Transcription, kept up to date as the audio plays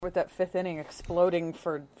With that fifth inning exploding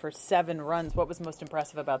for 7 runs, what was most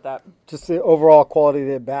impressive about that? Just the overall quality of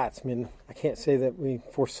the at-bats. I mean, I can't say that we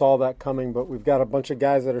foresaw that coming, but we've got a bunch of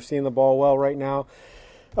guys that are seeing the ball well right now.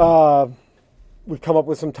 We've come up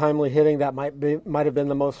with some timely hitting that might have been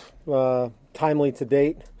the most timely to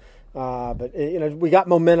date. But we got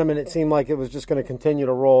momentum, and it seemed like it was just going to continue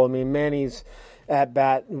to roll. I mean, Manny's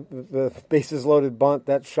at-bat, the bases loaded bunt,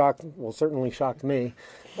 that certainly shocked me.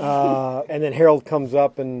 And then Harold comes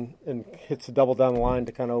up and hits a double down the line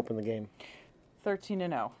to kind of open the game.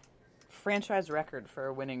 13-0. Franchise record for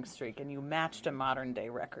a winning streak, and you matched a modern-day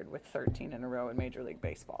record with 13 in a row in Major League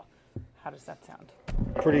Baseball. How does that sound?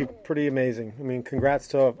 Pretty amazing. I mean, congrats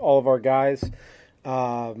to all of our guys.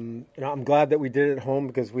 I'm glad that we did it at home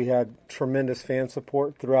because we had tremendous fan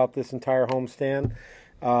support throughout this entire homestand.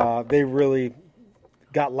 They really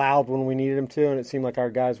got loud when we needed them to, and it seemed like our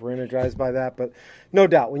guys were energized by that. But no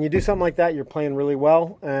doubt, when you do something like that, you're playing really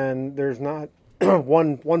well, and there's not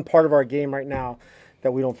one part of our game right now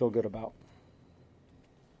that we don't feel good about.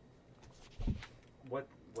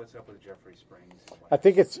 What's up with Jeffrey Springs? I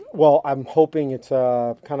think I'm hoping it's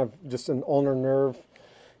kind of just an ulnar nerve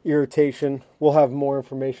irritation. We'll have more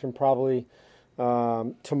information probably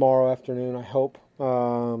tomorrow afternoon, I hope.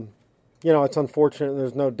 It's unfortunate, and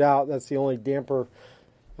there's no doubt that's the only damper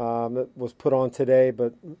that was put on today.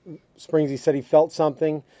 But Springsy said he felt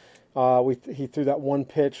something. He threw that one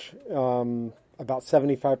pitch about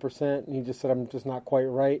 75%, and he just said, I'm just not quite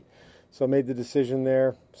right. So I made the decision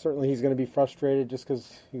there. Certainly he's going to be frustrated just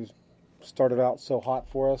because he started out so hot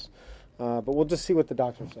for us. But we'll just see what the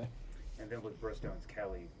doctors say. And then with Bristow and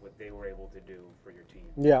Kelly, what they were able to do for your team.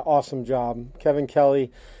 Yeah, awesome job. Kevin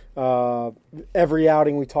Kelly, every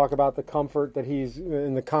outing we talk about the comfort that he's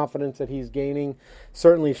and the confidence that he's gaining,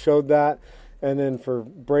 certainly showed that. And then for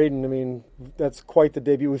Braden, I mean, that's quite the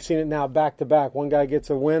debut. We've seen it now back-to-back. One guy gets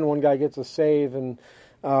a win, one guy gets a save, and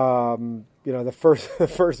the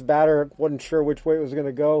first batter wasn't sure which way it was going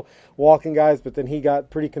to go, walking guys, but then he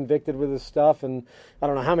got pretty convicted with his stuff, and I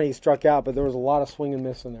don't know how many he struck out, but there was a lot of swing and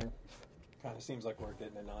miss in there. Kind of seems like we're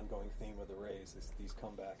getting an ongoing theme with the Rays, these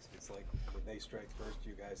comebacks. It's like when they strike first,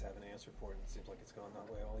 you guys have an answer for it, and it seems like it's gone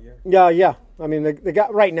that way all year. Yeah. I mean, the guy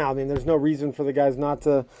right now, I mean, there's no reason for the guys not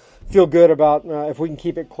to feel good about if we can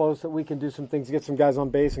keep it close, that we can do some things, get some guys on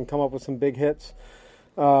base and come up with some big hits.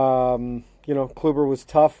 Kluber was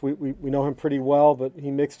tough. We know him pretty well, but he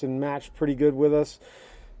mixed and matched pretty good with us.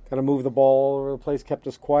 Kind of moved the ball all over the place, kept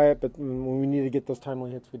us quiet, but when we needed to get those timely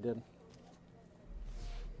hits, we did.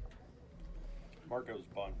 Marco's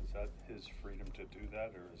bunt, is that his freedom to do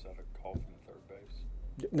that, or is that a call from third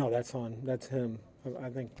base? No, that's him. I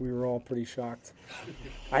think we were all pretty shocked.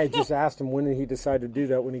 I had just asked him when did he decide to do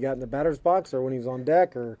that, when he got in the batter's box or when he was on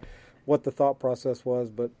deck, or what the thought process was,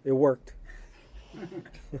 but it worked.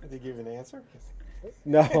 Did he give an answer?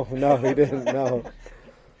 No, he didn't, no.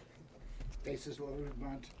 Bases loaded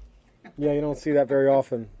bunt. Yeah, you don't see that very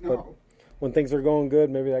often. No. But when things are going good,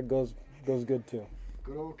 maybe that goes good too.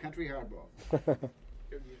 Good old country hardball. You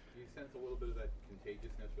sense a little bit of that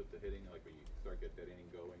contagiousness with the hitting, like when you start get that inning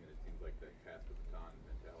going, and it seems like that pass the baton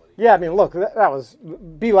mentality. Yeah, I mean, look, that was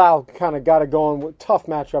Bilal kind of got it going. Tough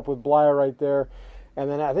matchup with Blyer right there. And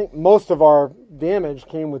then I think most of our damage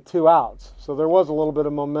came with 2 outs. So there was a little bit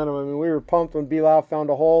of momentum. I mean, we were pumped when Bilal found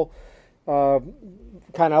a hole kind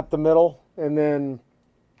of up the middle. And then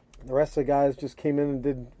the rest of the guys just came in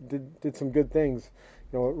and did some good things.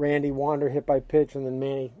 Randy Wander hit by pitch, and then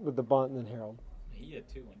Manny with the bunt, and then Harold. He had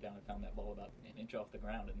 2, went down and found that ball about an inch off the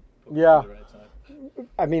ground and put it to the right side.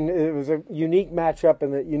 I mean, it was a unique matchup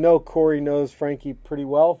in that Corey knows Frankie pretty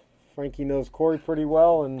well. Frankie knows Corey pretty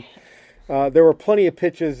well, and there were plenty of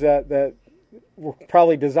pitches that were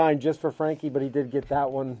probably designed just for Frankie, but he did get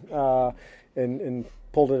that one and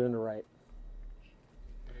pulled it in the right.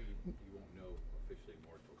 You won't know officially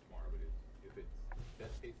more until tomorrow, but if it's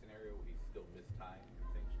best case scenario, he still missed time, you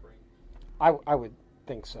think, spring? I would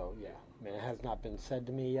think so, yeah. I mean, it has not been said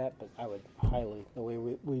to me yet, but I would highly, the way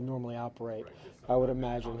we normally operate, I would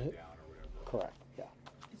imagine it. Correct, yeah.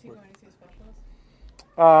 Is he going to see a specialist?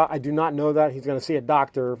 I do not know that. He's going to see a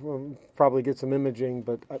doctor, probably get some imaging,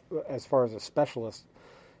 but as far as a specialist,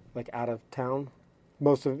 like out of town,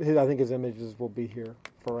 I think his images will be here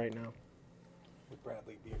for right now. Would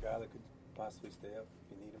Bradley be a guy that could possibly stay up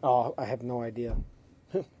if you need him? Oh, I have no idea.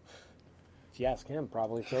 If you ask him,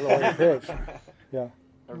 probably, so the way to pitch. Yeah.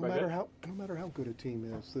 No matter how good a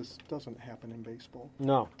team is, this doesn't happen in baseball.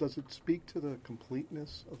 No. Does it speak to the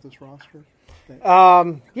completeness of this roster?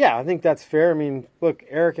 Yeah, I think that's fair. I mean, look,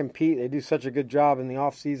 Eric and Pete, they do such a good job in the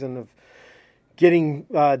off season of getting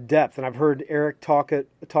depth, and I've heard Eric talk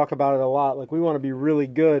about it a lot. Like, we want to be really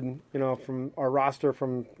good, from our roster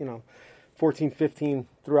from 14, 15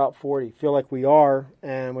 throughout 40. Feel like we are,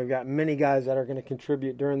 and we've got many guys that are going to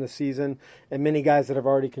contribute during the season, and many guys that have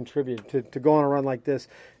already contributed to go on a run like this.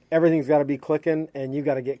 Everything's got to be clicking, and you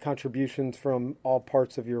got to get contributions from all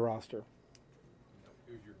parts of your roster. It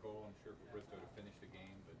was your goal, I'm sure, for Briscoe to finish the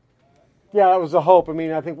game, but Yeah, that was the hope. I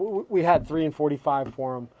mean, I think we had 3 and 45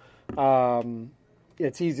 for him.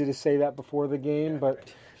 It's easy to say that before the game,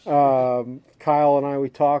 but Kyle and I, we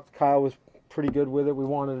talked. Kyle was pretty good with it. We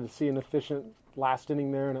wanted to see an efficient last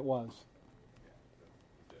inning there, and it was.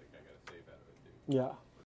 I got a save out of it, too. Yeah.